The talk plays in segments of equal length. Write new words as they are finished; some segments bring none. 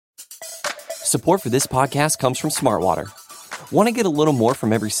Support for this podcast comes from Smartwater. Want to get a little more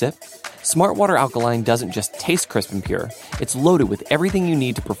from every sip? Smartwater Alkaline doesn't just taste crisp and pure, it's loaded with everything you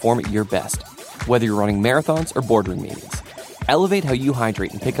need to perform at your best, whether you're running marathons or boardroom meetings. Elevate how you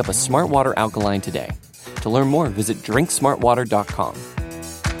hydrate and pick up a Smartwater Alkaline today. To learn more, visit drinksmartwater.com.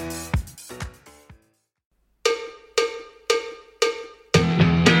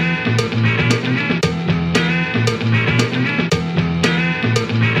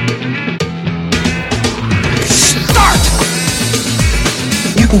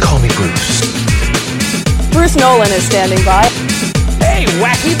 You can call me Bruce. Bruce Nolan is standing by. Hey,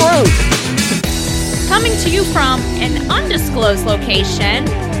 Wacky Bruce! Coming to you from an undisclosed location,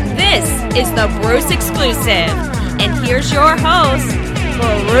 this is the Bruce Exclusive. And here's your host,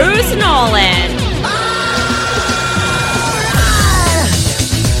 Bruce Nolan.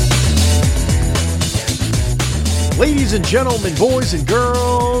 Ladies and gentlemen, boys and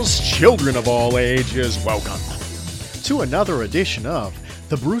girls, children of all ages, welcome to another edition of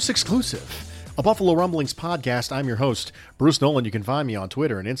the Bruce Exclusive, a Buffalo Rumblings podcast. I'm your host, Bruce Nolan. You can find me on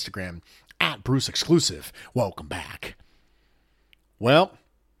Twitter and Instagram at Bruce Exclusive. Welcome back. Well,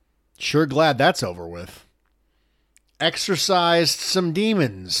 sure glad that's over with. Exorcised some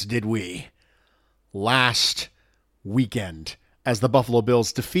demons, did we? Last weekend, as the Buffalo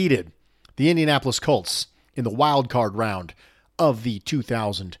Bills defeated the Indianapolis Colts in the wild card round of the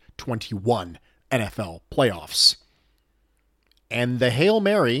 2021 NFL playoffs. And the Hail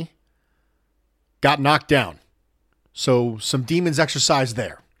Mary got knocked down. So some demons exercised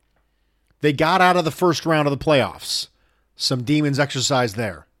there. They got out of the first round of the playoffs. Some demons exercised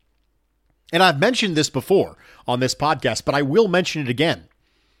there. And I've mentioned this before on this podcast, but I will mention it again.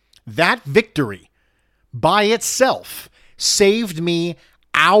 That victory by itself saved me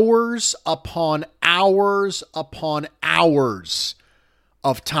hours upon hours upon hours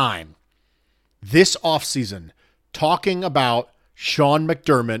of time this offseason talking about Sean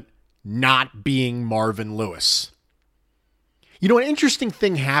McDermott not being Marvin Lewis. You know, an interesting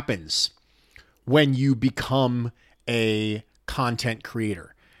thing happens when you become a content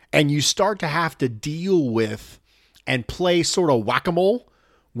creator and you start to have to deal with and play sort of whack-a-mole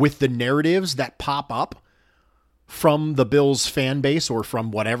with the narratives that pop up from the Bills fan base or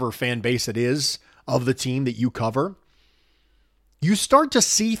from whatever fan base it is of the team that you cover. You start to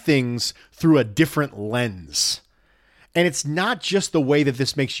see things through a different lens. And it's not just the way that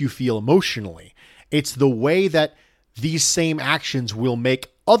this makes you feel emotionally. It's the way that these same actions will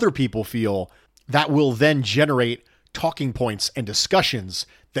make other people feel that will then generate talking points and discussions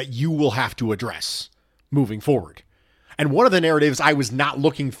that you will have to address moving forward. And one of the narratives I was not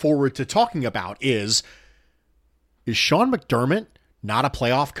looking forward to talking about is Sean McDermott not a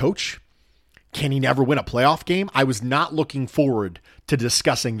playoff coach? Can he never win a playoff game? I was not looking forward to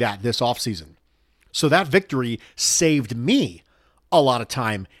discussing that this offseason. So that victory saved me a lot of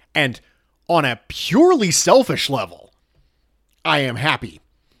time. And on a purely selfish level, I am happy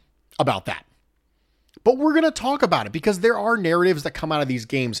about that. But we're going to talk about it because there are narratives that come out of these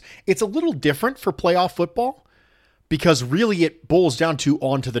games. It's a little different for playoff football because really it boils down to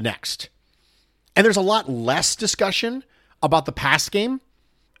on to the next. And there's a lot less discussion about the past game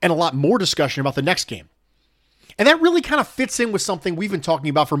and a lot more discussion about the next game. And that really kind of fits in with something we've been talking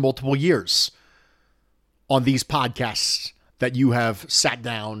about for multiple years on these podcasts that you have sat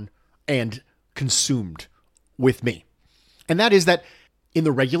down and consumed with me. And that is that in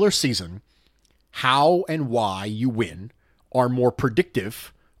the regular season, how and why you win are more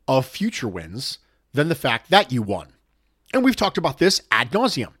predictive of future wins than the fact that you won. And we've talked about this ad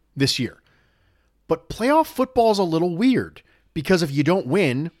nauseum this year. But playoff football is a little weird because if you don't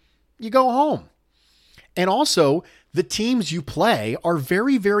win, you go home. And also, the teams you play are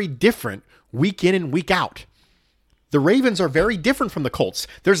very, very different week in and week out. The Ravens are very different from the Colts.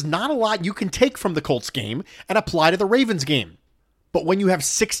 There's not a lot you can take from the Colts game and apply to the Ravens game. But when you have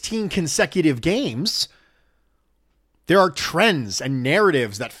 16 consecutive games, there are trends and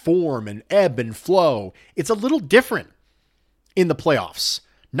narratives that form and ebb and flow. It's a little different in the playoffs.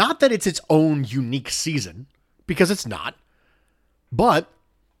 Not that it's its own unique season, because it's not. But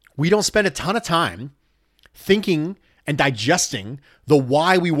we don't spend a ton of time thinking and digesting the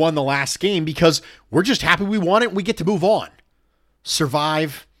why we won the last game because we're just happy we won it and we get to move on,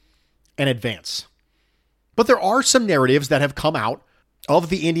 survive, and advance. But there are some narratives that have come out of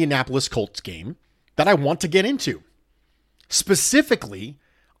the Indianapolis Colts game that I want to get into. Specifically,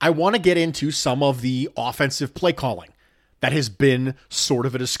 I want to get into some of the offensive play calling that has been sort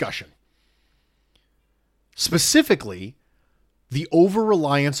of a discussion. Specifically, the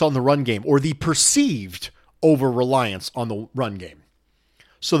over-reliance on the run game, or the perceived over-reliance on the run game.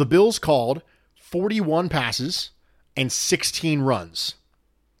 So the Bills called 41 passes and 16 runs.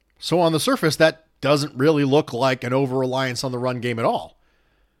 So on the surface, that doesn't really look like an over-reliance on the run game at all.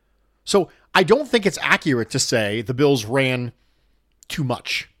 So I don't think it's accurate to say the Bills ran too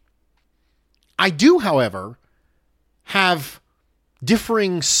much. I do, however, have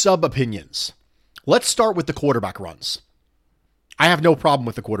differing sub-opinions. Let's start with the quarterback runs. I have no problem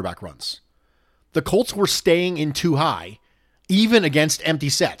with the quarterback runs. The Colts were staying in too high, even against empty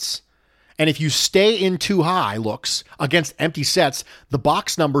sets. And if you stay in too high looks against empty sets, the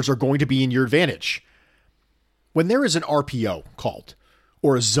box numbers are going to be in your advantage. When there is an RPO called,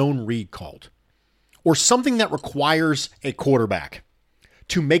 or a zone read called, or something that requires a quarterback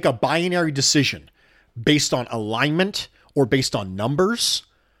to make a binary decision based on alignment or based on numbers,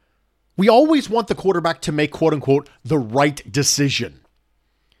 we always want the quarterback to make, quote unquote, the right decision.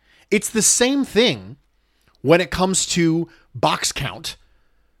 It's the same thing when it comes to box count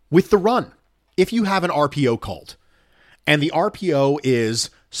with the run. If you have an RPO called, and the RPO is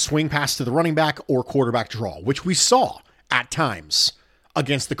swing pass to the running back or quarterback draw, which we saw at times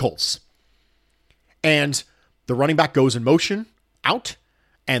against the Colts, and the running back goes in motion out,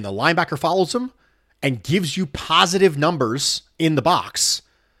 and the linebacker follows him and gives you positive numbers in the box,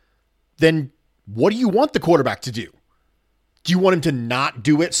 then what do you want the quarterback to do? Do you want him to not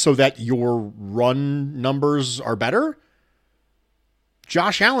do it so that your run numbers are better?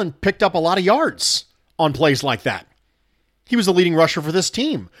 Josh Allen picked up a lot of yards on plays like that. He was the leading rusher for this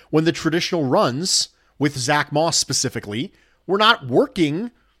team when the traditional runs, with Zach Moss specifically, were not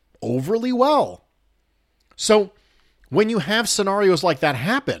working overly well. So when you have scenarios like that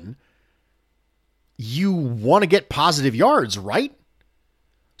happen, you want to get positive yards, right?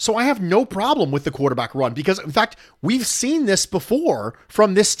 So I have no problem with the quarterback run because, in fact, we've seen this before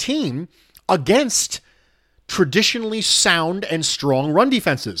from this team against traditionally sound and strong run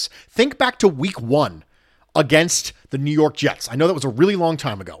defenses. Think back to week 1 against the New York Jets. I know that was a really long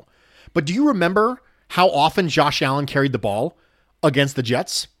time ago, but do you remember how often Josh Allen carried the ball against the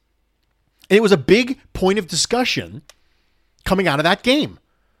Jets? And it was a big point of discussion coming out of that game.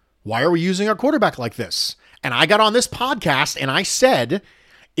 Why are we using our quarterback like this? And I got on this podcast and I said,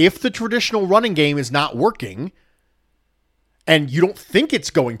 if the traditional running game is not working, and you don't think it's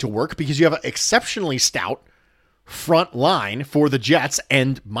going to work because you have an exceptionally stout front line for the Jets,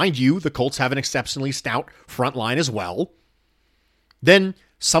 and mind you, the Colts have an exceptionally stout front line as well, then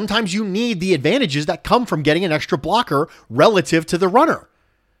sometimes you need the advantages that come from getting an extra blocker relative to the runner,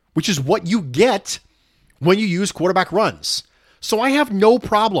 which is what you get when you use quarterback runs. So I have no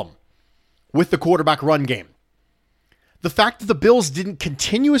problem with the quarterback run game. The fact that the Bills didn't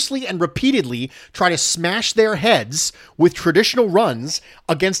continuously and repeatedly try to smash their heads with traditional runs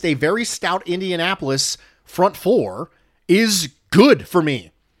against a very stout Indianapolis front four is good for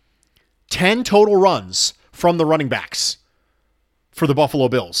me. 10 total runs from the running backs for the Buffalo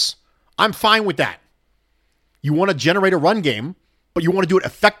Bills. I'm fine with that. You want to generate a run game, but you want to do it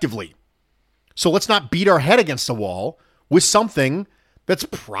effectively. So let's not beat our head against the wall with something that's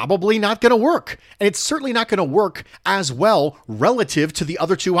probably not going to work. And it's certainly not going to work as well relative to the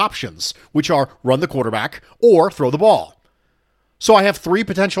other two options, which are run the quarterback or throw the ball. So I have 3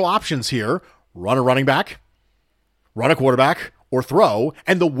 potential options here: run a running back, run a quarterback, or throw.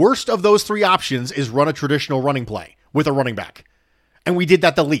 And the worst of those 3 options is run a traditional running play with a running back. And we did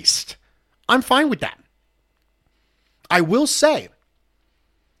that the least. I'm fine with that. I will say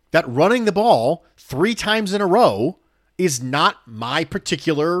that running the ball 3 times in a row is not my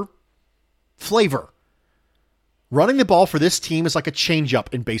particular flavor. Running the ball for this team is like a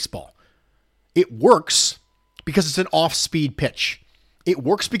changeup in baseball. It works because it's an off-speed pitch. It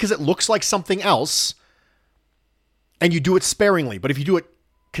works because it looks like something else, and you do it sparingly. But if you do it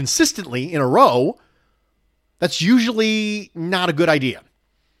consistently in a row, that's usually not a good idea.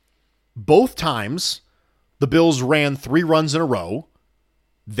 Both times the Bills ran 3 runs in a row,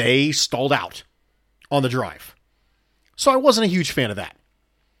 they stalled out on the drive. So I wasn't a huge fan of that.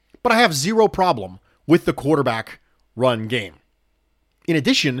 But I have zero problem with the quarterback run game. In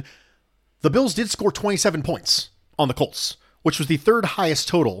addition, the Bills did score 27 points on the Colts, which was the 3rd highest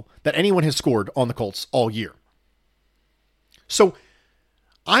total that anyone has scored on the Colts all year. So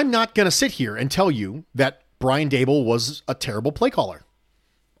I'm not going to sit here and tell you that Brian Daboll was a terrible play caller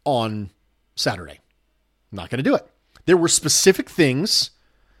on Saturday. I'm not going to do it. There were specific things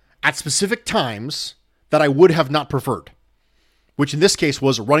at specific times that I would have not preferred, which in this case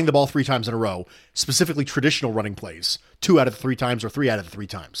was running the ball 3 times in a row, specifically traditional running plays, 2 out of the 3 times or 3 out of the 3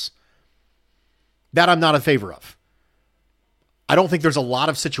 times. That I'm not in favor of. I don't think there's a lot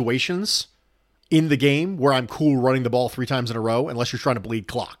of situations in the game where I'm cool running the ball 3 times in a row unless you're trying to bleed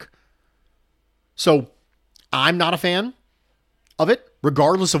clock. So I'm not a fan of it,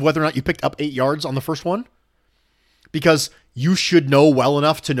 regardless of whether or not you picked up 8 yards on the first one, because you should know well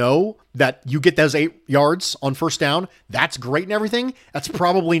enough to know that you get those 8 yards on first down. That's great and everything. That's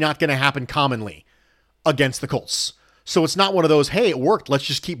probably not going to happen commonly against the Colts. So it's not one of those, hey, it worked, let's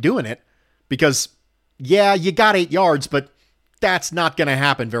just keep doing it, because yeah, you got 8 yards, but that's not going to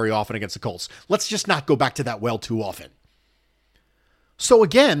happen very often against the Colts. Let's just not go back to that well too often. So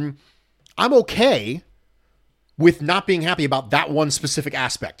again, I'm okay with not being happy about that one specific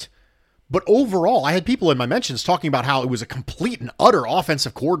aspect. But overall, I had people in my mentions talking about how it was a complete and utter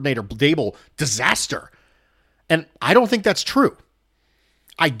offensive coordinator Dable disaster. And I don't think that's true.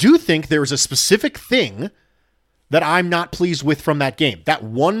 I do think there's a specific thing that I'm not pleased with from that game. That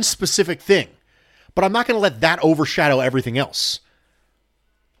one specific thing. But I'm not going to let that overshadow everything else.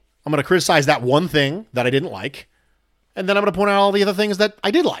 I'm going to criticize that one thing that I didn't like. And then I'm going to point out all the other things that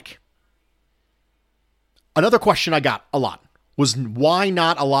I did like. Another question I got a lot was why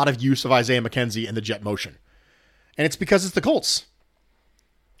not a lot of use of Isaiah McKenzie in the jet motion? And it's because it's the Colts.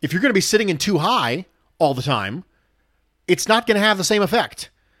 If you're going to be sitting in too high all the time, it's not going to have the same effect.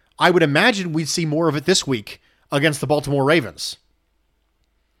 I would imagine we'd see more of it this week against the Baltimore Ravens.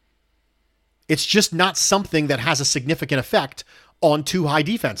 It's just not something that has a significant effect on too high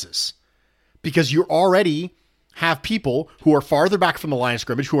defenses, because you already have people who are farther back from the line of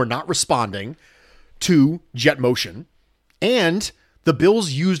scrimmage who are not responding to jet motion. And the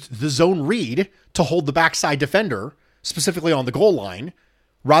Bills used the zone read to hold the backside defender, specifically on the goal line,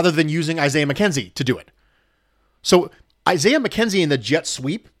 rather than using Isaiah McKenzie to do it. So Isaiah McKenzie in the jet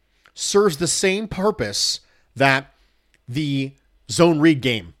sweep serves the same purpose that the zone read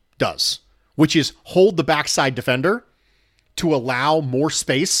game does, which is hold the backside defender to allow more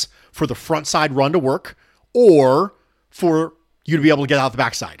space for the front side run to work or for you to be able to get out the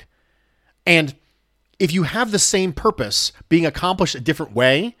backside. And if you have the same purpose being accomplished a different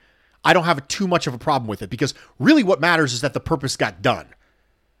way, I don't have too much of a problem with it, because really what matters is that the purpose got done.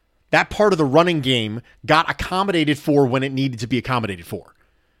 That part of the running game got accommodated for when it needed to be accommodated for.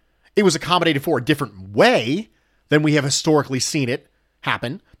 It was accommodated for a different way than we have historically seen it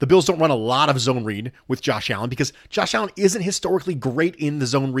happen. The Bills don't run a lot of zone read with Josh Allen because Josh Allen isn't historically great in the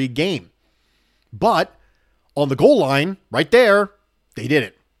zone read game. But on the goal line, right there, they did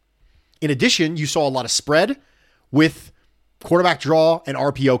it. In addition, you saw a lot of spread with quarterback draw and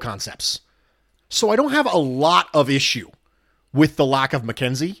RPO concepts. So I don't have a lot of issue with the lack of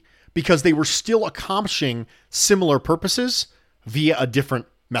McKenzie, because they were still accomplishing similar purposes via a different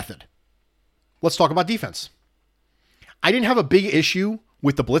method. Let's talk about defense. I didn't have a big issue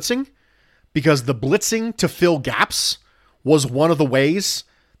with the blitzing, because the blitzing to fill gaps was one of the ways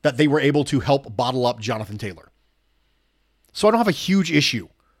that they were able to help bottle up Jonathan Taylor. So I don't have a huge issue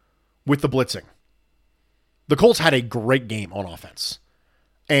with the blitzing. The Colts had a great game on offense,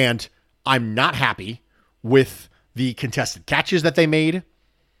 and I'm not happy with the contested catches that they made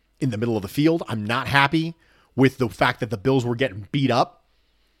in the middle of the field. I'm not happy with the fact that the Bills were getting beat up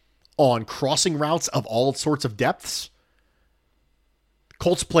on crossing routes of all sorts of depths.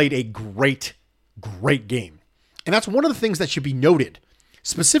 Colts played a great game. And that's one of the things that should be noted,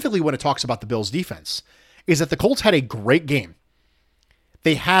 specifically when it talks about the Bills defense, is that the Colts had a great game.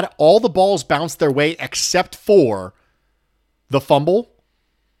 They had all the balls bounce their way except for the fumble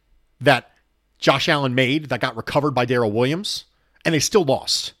that Josh Allen made that got recovered by Darrell Williams, and they still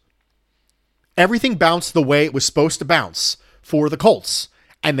lost. Everything bounced the way it was supposed to bounce for the Colts,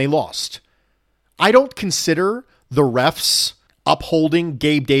 and they lost. I don't consider the refs upholding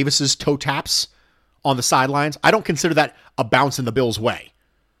Gabe Davis's toe taps on the sidelines. I don't consider that a bounce in the Bills' way,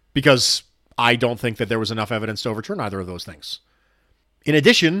 because I don't think that there was enough evidence to overturn either of those things. In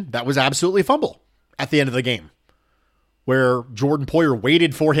addition, that was absolutely a fumble at the end of the game, where Jordan Poyer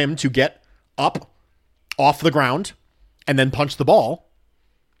waited for him to get up off the ground and then punch the ball.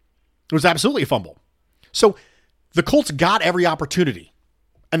 It was absolutely a fumble. So the Colts got every opportunity,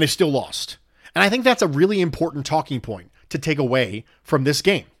 and they still lost. And I think that's a really important talking point to take away from this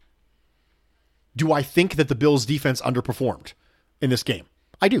game. Do I think that the Bills' defense underperformed in this game?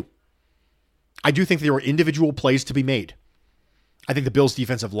 I do. I do think there were individual plays to be made. I think the Bills'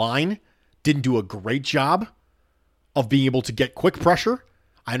 defensive line didn't do a great job of being able to get quick pressure.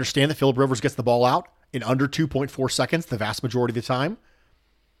 I understand that Phillip Rivers gets the ball out in under 2.4 seconds the vast majority of the time.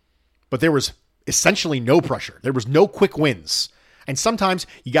 But there was essentially no pressure. There was no quick wins. And sometimes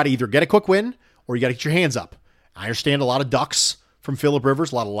you got to either get a quick win or you got to get your hands up. I understand a lot of ducks from Phillip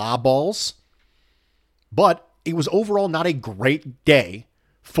Rivers, a lot of lob balls. But it was overall not a great day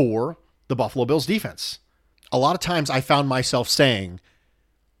for the Buffalo Bills defense. A lot of times I found myself saying,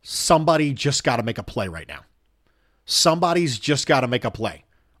 somebody just got to make a play right now. Somebody's just got to make a play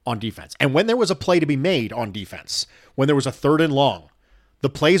on defense. And when there was a play to be made on defense, when there was a 3rd and long, the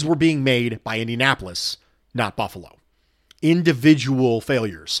plays were being made by Indianapolis, not Buffalo. Individual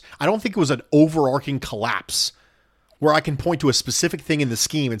failures. I don't think it was an overarching collapse where I can point to a specific thing in the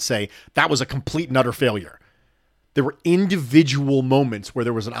scheme and say, that was a complete and utter failure. There were individual moments where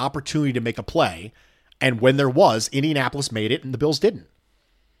there was an opportunity to make a play, and when there was, Indianapolis made it and the Bills didn't.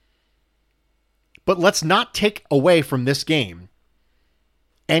 But let's not take away from this game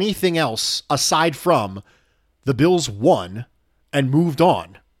anything else aside from the Bills won and moved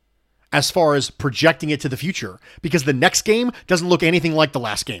on as far as projecting it to the future, because the next game doesn't look anything like the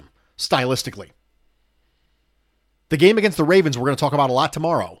last game, stylistically. The game against the Ravens, we're going to talk about a lot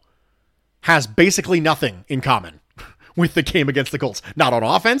tomorrow, has basically nothing in common with the game against the Colts. Not on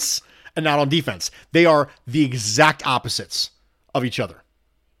offense and not on defense. They are the exact opposites of each other.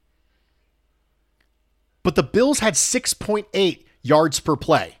 But the Bills had 6.8 yards per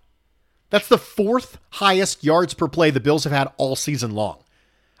play. That's the 4th highest yards per play the Bills have had all season long.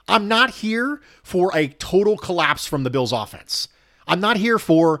 I'm not here for a total collapse from the Bills offense. I'm not here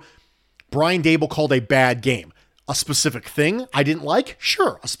for Brian Daboll called a bad game. A specific thing I didn't like?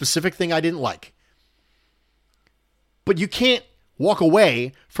 Sure, a specific thing I didn't like. But you can't walk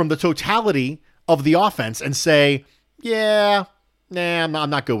away from the totality of the offense and say, I'm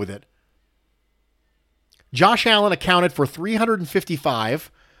not good with it. Josh Allen accounted for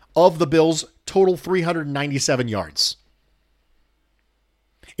 355 of the Bills' total 397 yards.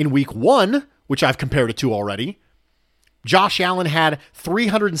 In week 1, which I've compared it to already, Josh Allen had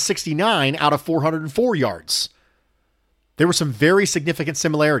 369 out of 404 yards. There were some very significant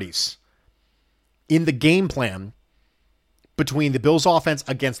similarities in the game plan between the Bills' offense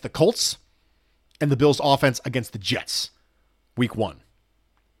against the Colts and the Bills' offense against the Jets, week 1.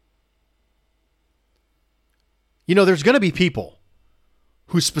 You know, there's going to be people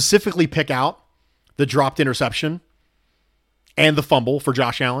who specifically pick out the dropped interception and the fumble for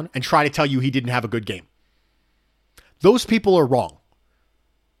Josh Allen and try to tell you he didn't have a good game. Those people are wrong.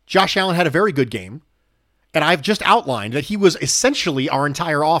 Josh Allen had a very good game, and I've just outlined that he was essentially our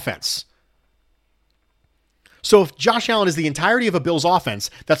entire offense. So if Josh Allen is the entirety of a Bills offense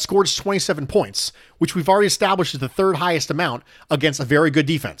that scores 27 points, which we've already established is the 3rd highest amount against a very good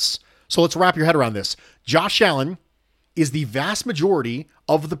defense. So let's wrap your head around this. Josh Allen is the vast majority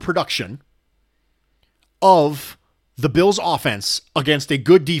of the production of the Bills offense against a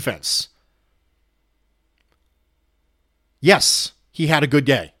good defense. Yes, he had a good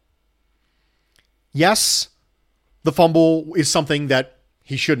day. Yes, the fumble is something that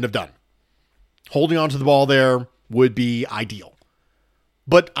he shouldn't have done. Holding on to the ball there would be ideal.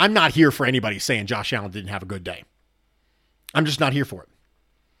 But I'm not here for anybody saying Josh Allen didn't have a good day. I'm just not here for it.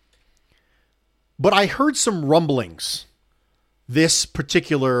 But I heard some rumblings this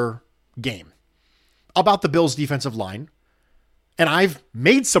particular game about the Bills' defensive line. And I've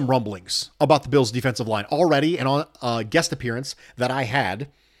made some rumblings about the Bills' defensive line already and on a guest appearance that I had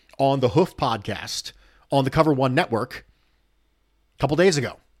on the Hoof podcast on the Cover One Network a couple days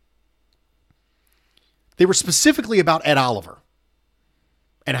ago. They were specifically about Ed Oliver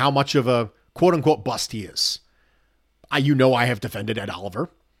and how much of a quote-unquote bust he is. I have defended Ed Oliver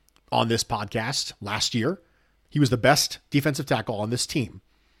on this podcast last year. He was the best defensive tackle on this team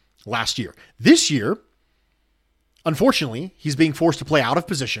last year. This year, unfortunately, he's being forced to play out of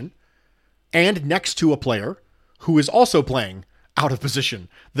position and next to a player who is also playing out of position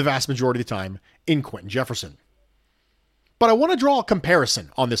the vast majority of the time in Quentin Jefferson. But I want to draw a comparison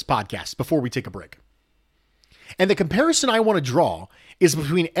on this podcast before we take a break. And the comparison I want to draw is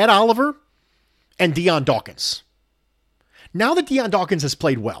between Ed Oliver and Deion Dawkins. Now that Deion Dawkins has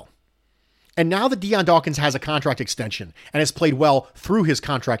played well, and now that Deion Dawkins has a contract extension and has played well through his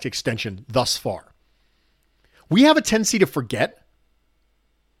contract extension thus far, we have a tendency to forget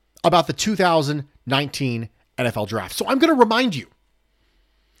about the 2019 NFL Draft. So I'm going to remind you,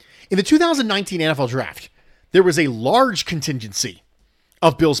 in the 2019 NFL Draft, there was a large contingency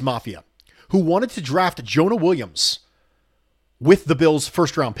of Bills Mafia who wanted to draft Jonah Williams with the Bills'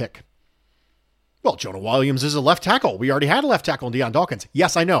 first-round pick. Well, Jonah Williams is a left tackle. We already had a left tackle in Deion Dawkins.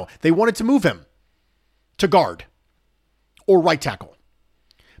 Yes, I know. They wanted to move him to guard or right tackle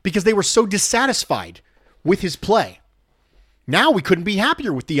because they were so dissatisfied with his play. Now we couldn't be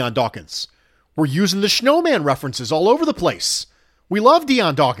happier with Deion Dawkins. We're using the Snowman references all over the place. We love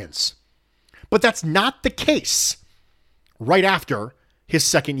Deion Dawkins. But that's not the case right after his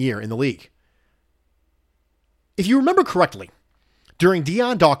second year in the league. If you remember correctly, during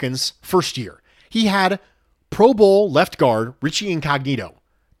Deion Dawkins' first year, he had Pro Bowl left guard Richie Incognito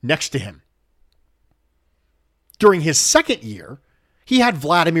next to him. During his second year, he had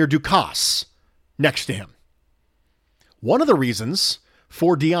Vladimir Dukas next to him. One of the reasons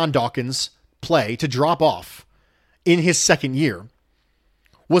for Dion Dawkins' play to drop off in his second year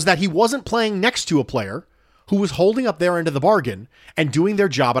was that he wasn't playing next to a player who was holding up their end of the bargain and doing their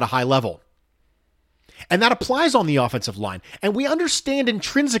job at a high level. And that applies on the offensive line. And we understand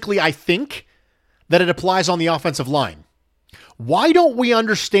intrinsically, I think, that it applies on the offensive line. Why don't we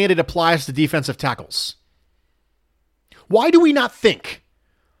understand it applies to defensive tackles? Why do we not think,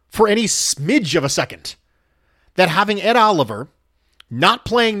 for any smidge of a second, that having Ed Oliver not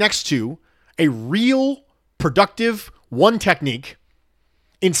playing next to a real, productive one technique,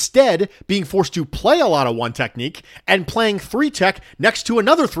 instead being forced to play a lot of one technique and playing three tech next to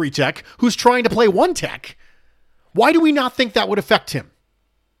another three tech who's trying to play one tech, why do we not think that would affect him?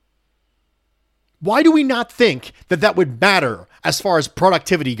 Why do we not think that that would matter as far as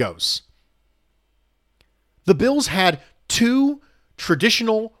productivity goes? The Bills had two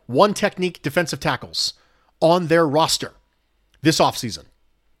traditional one technique defensive tackles on their roster this offseason.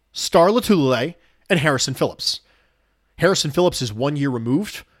 Star Lotulelei and Harrison Phillips. Harrison Phillips is 1 year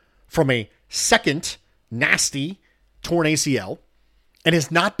removed from a second nasty torn ACL and has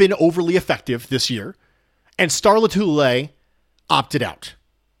not been overly effective this year. And Star Lotulelei opted out.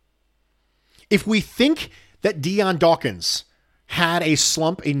 If we think that Dion Dawkins had a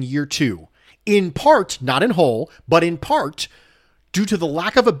slump in year two, in part, not in whole, but in part, due to the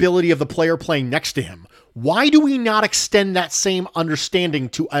lack of ability of the player playing next to him, why do we not extend that same understanding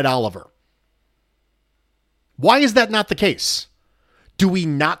to Ed Oliver? Why is that not the case? Do we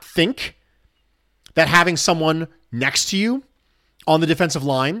not think that having someone next to you on the defensive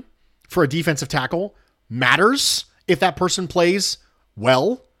line for a defensive tackle matters if that person plays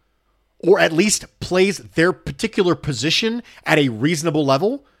well, or at least plays their particular position at a reasonable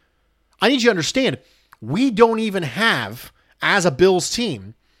level? I need you to understand, we don't even have, as a Bills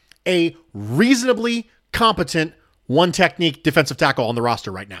team, a reasonably competent one technique defensive tackle on the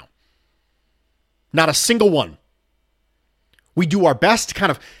roster right now. Not a single one. We do our best to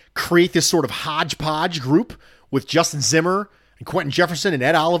kind of create this sort of hodgepodge group with Justin Zimmer and Quentin Jefferson and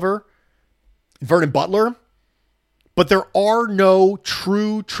Ed Oliver, and Vernon Butler. But there are no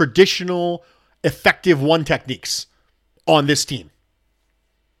true, traditional, effective one techniques on this team.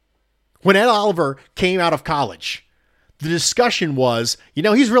 When Ed Oliver came out of college, the discussion was,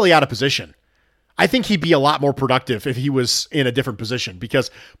 he's really out of position. I think he'd be a lot more productive if he was in a different position,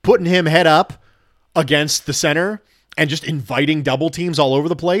 because putting him head up against the center and just inviting double teams all over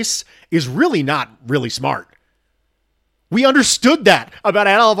the place is really not really smart. We understood that about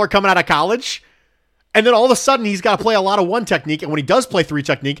Ed Oliver coming out of college. And then all of a sudden he's got to play a lot of one technique. And when he does play three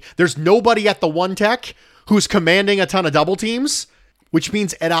technique, there's nobody at the one tech who's commanding a ton of double teams, which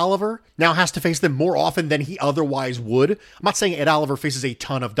means Ed Oliver now has to face them more often than he otherwise would. I'm not saying Ed Oliver faces a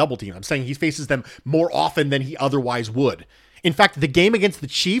ton of double teams. I'm saying he faces them more often than he otherwise would. In fact, the game against the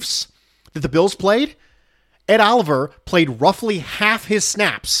Chiefs that the Bills played, Ed Oliver played roughly half his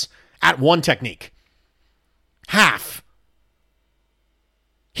snaps at one technique. Half.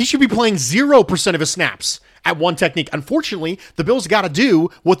 He should be playing 0% of his snaps at one technique. Unfortunately, the Bills got to do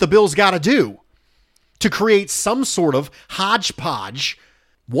what the Bills got to do to create some sort of hodgepodge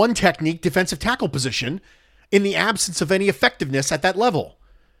one technique defensive tackle position in the absence of any effectiveness at that level.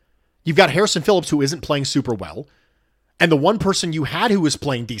 You've got Harrison Phillips, who isn't playing super well, and the one person you had who was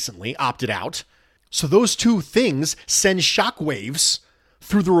playing decently opted out. So those two things send shockwaves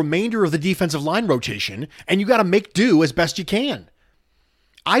through the remainder of the defensive line rotation, and you got to make do as best you can.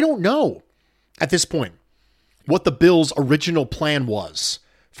 I don't know at this point what the Bills' original plan was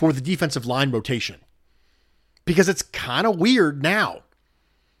for the defensive line rotation, because it's kind of weird now.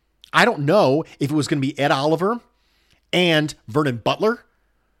 I don't know if it was going to be Ed Oliver and Vernon Butler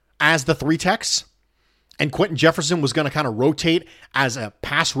as the three techs, and Quentin Jefferson was going to kind of rotate as a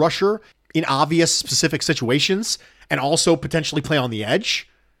pass rusher in obvious specific situations and also potentially play on the edge.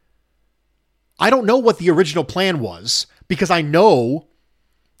 I don't know what the original plan was, because I know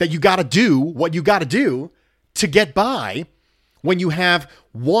that you got to do what you got to do to get by when you have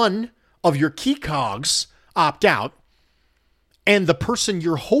one of your key cogs opt out and the person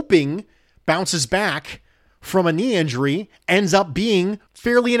you're hoping bounces back from a knee injury ends up being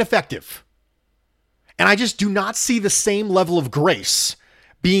fairly ineffective. And I just do not see the same level of grace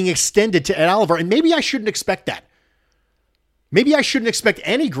being extended to Ed Oliver. And maybe I shouldn't expect that. Maybe I shouldn't expect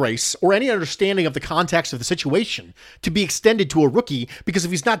any grace or any understanding of the context of the situation to be extended to a rookie, because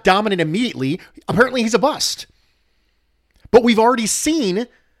if he's not dominant immediately, apparently he's a bust. But we've already seen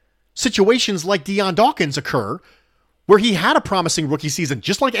situations like Dion Dawkins occur where he had a promising rookie season,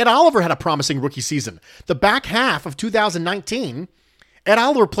 just like Ed Oliver had a promising rookie season. The back half of 2019, Ed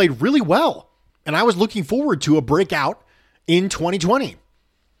Oliver played really well, and I was looking forward to a breakout in 2020.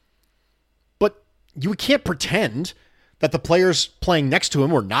 But you can't pretend that the players playing next to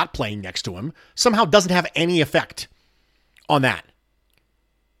him or not playing next to him somehow doesn't have any effect on that.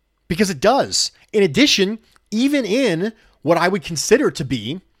 Because it does. In addition, even in what I would consider to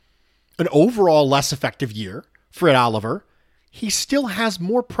be an overall less effective year for Ed Oliver, he still has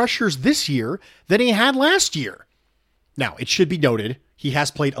more pressures this year than he had last year. Now, it should be noted, he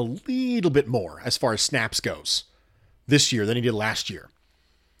has played a little bit more as far as snaps goes this year than he did last year.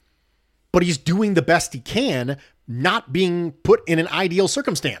 But he's doing the best he can, not being put in an ideal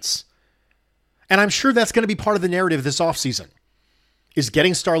circumstance. And I'm sure that's going to be part of the narrative this offseason, is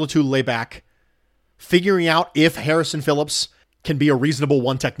getting Star Lotulelei back, figuring out if Harrison Phillips can be a reasonable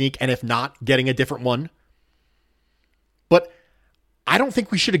one technique, and if not, getting a different one. But I don't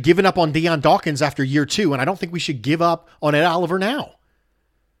think we should have given up on Deion Dawkins after year 2, and I don't think we should give up on Ed Oliver now.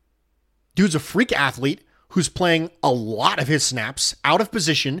 Dude's a freak athlete who's playing a lot of his snaps out of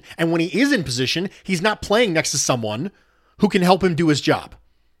position, and when he is in position, he's not playing next to someone who can help him do his job.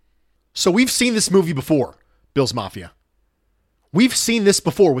 So we've seen this movie before, Bills Mafia. We've seen this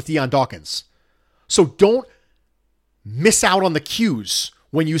before with Deion Dawkins. So don't miss out on the cues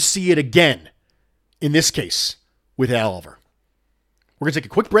when you see it again, in this case, with Ed Oliver. We're going to take a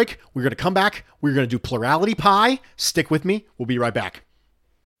quick break. We're going to come back. We're going to do Plurality Pie. Stick with me. We'll be right back.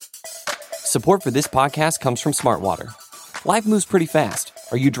 Support for this podcast comes from Smartwater. Life moves pretty fast.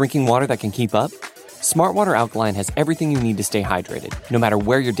 Are you drinking water that can keep up? Smartwater Alkaline has everything you need to stay hydrated, no matter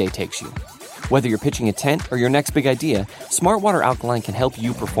where your day takes you. Whether you're pitching a tent or your next big idea, Smartwater Alkaline can help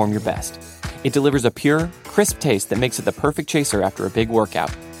you perform your best. It delivers a pure, crisp taste that makes it the perfect chaser after a big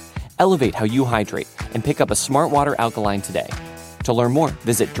workout. Elevate how you hydrate and pick up a Smartwater Alkaline today. To learn more,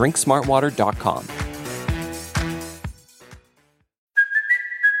 visit drinksmartwater.com.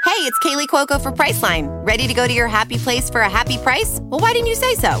 Hey, it's Kaylee Cuoco for Priceline. Ready to go to your happy place for a happy price? Well, why didn't you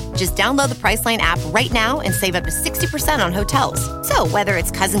say so? Just download the Priceline app right now and save up to 60% on hotels. So whether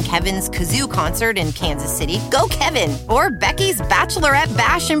it's Cousin Kevin's Kazoo Concert in Kansas City, go Kevin, or Becky's Bachelorette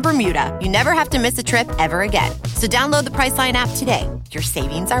Bash in Bermuda, you never have to miss a trip ever again. So download the Priceline app today. Your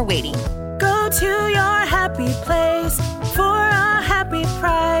savings are waiting. Go to your happy place for a happy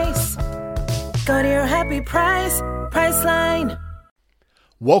price. Go to your happy price, Priceline.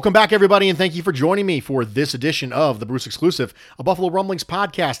 Welcome back, everybody, and thank you for joining me for this edition of the Bruce Exclusive, a Buffalo Rumblings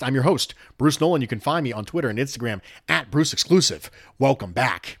podcast. I'm your host, Bruce Nolan. You can find me on Twitter and Instagram at Bruce Exclusive. Welcome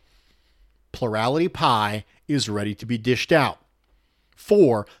back. Plurality Pie is ready to be dished out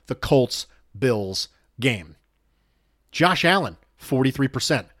for the Colts-Bills game. Josh Allen,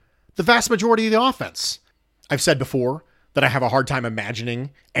 43%. The vast majority of the offense. I've said before that I have a hard time imagining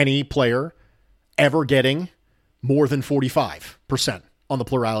any player ever getting more than 45% on the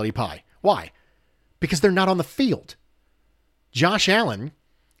Plurality Pie. Why? Because they're not on the field. Josh Allen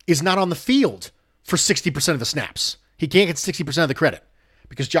is not on the field for 60% of the snaps. He can't get 60% of the credit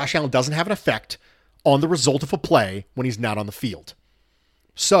because Josh Allen doesn't have an effect on the result of a play when he's not on the field.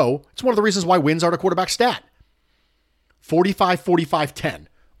 So it's one of the reasons why wins are the quarterback stat. 45-45-10.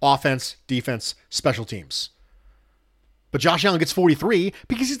 Offense, defense, special teams. But Josh Allen gets 43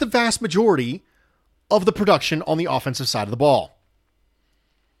 because he's the vast majority of the production on the offensive side of the ball.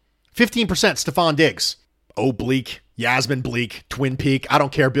 15% Stephon Diggs. Oblique, Yasmin Bleak, Twin Peak. I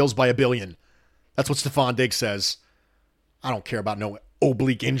don't care. Bills by $1 billion. That's what Stephon Diggs says. I don't care about no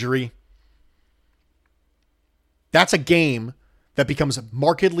oblique injury. That's a game that becomes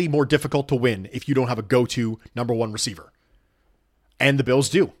markedly more difficult to win if you don't have a go-to number one receiver. And the Bills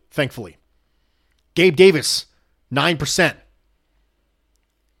do, thankfully. Gabe Davis, 9%.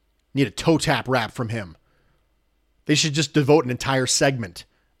 Need a toe tap rap from him. They should just devote an entire segment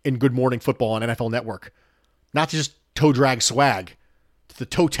in Good Morning Football on NFL Network. Not to just toe drag swag, to the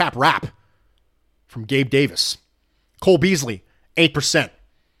toe tap rap from Gabe Davis. Cole Beasley, 8%.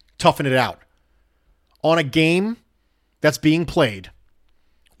 Toughing it out. On a game that's being played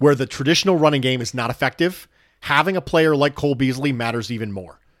where the traditional running game is not effective, having a player like Cole Beasley matters even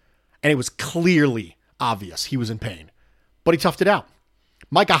more. And it was clearly obvious he was in pain. But he toughed it out.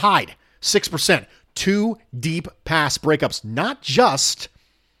 Micah Hyde, 6%. 2 deep pass breakups. Not just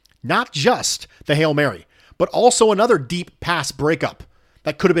the Hail Mary, but also another deep pass breakup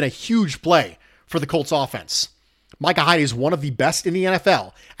that could have been a huge play for the Colts offense. Micah Hyde is one of the best in the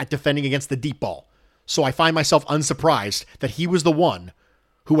NFL at defending against the deep ball. So I find myself unsurprised that he was the one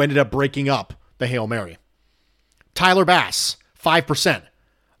who ended up breaking up the Hail Mary. Tyler Bass, 5%.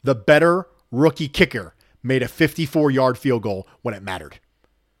 The better rookie kicker. made a 54-yard field goal when it mattered.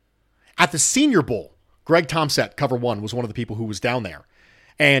 At the Senior Bowl, Greg Tomset, Cover 1, was one of the people who was down there.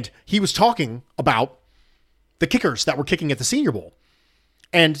 And he was talking about the kickers that were kicking at the Senior Bowl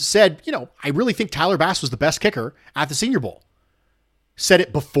and said, I really think Tyler Bass was the best kicker at the Senior Bowl. Said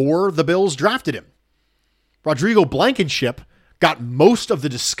it before the Bills drafted him. Rodrigo Blankenship got most of the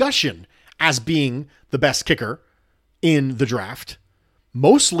discussion as being the best kicker in the draft,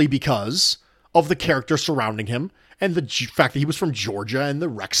 mostly because of the character surrounding him and the fact that he was from Georgia and the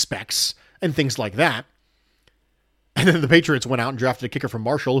rec specs and things like that. And then the Patriots went out and drafted a kicker from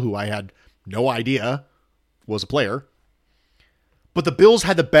Marshall, who I had no idea was a player. But the Bills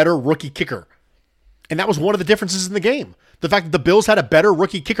had the better rookie kicker. And that was one of the differences in the game. The fact that the Bills had a better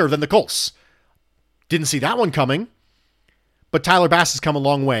rookie kicker than the Colts. Didn't see that one coming. But Tyler Bass has come a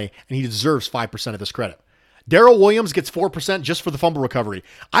long way, and he deserves 5% of this credit. Darrell Williams gets 4% just for the fumble recovery.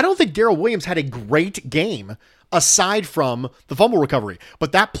 I don't think Darrell Williams had a great game aside from the fumble recovery.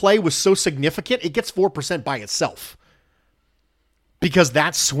 But that play was so significant, it gets 4% by itself. Because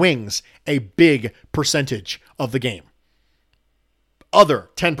that swings a big percentage of the game. Other,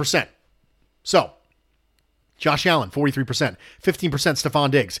 10%. So, Josh Allen, 43%. 15% Stephon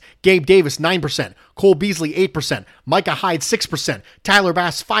Diggs. Gabe Davis, 9%. Cole Beasley, 8%. Micah Hyde, 6%. Tyler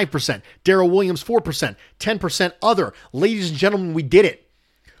Bass, 5%. Darrell Williams, 4%. 10% other. Ladies and gentlemen, we did it.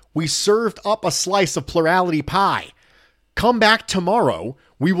 We served up a slice of plurality pie. Come back tomorrow.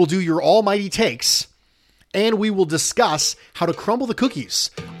 We will do your almighty takes. And we will discuss how to crumble the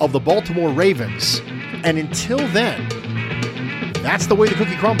cookies of the Baltimore Ravens. And until then, that's the way the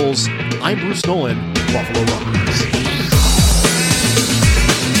cookie crumbles. I'm Bruce Nolan, Buffalo Rumblings.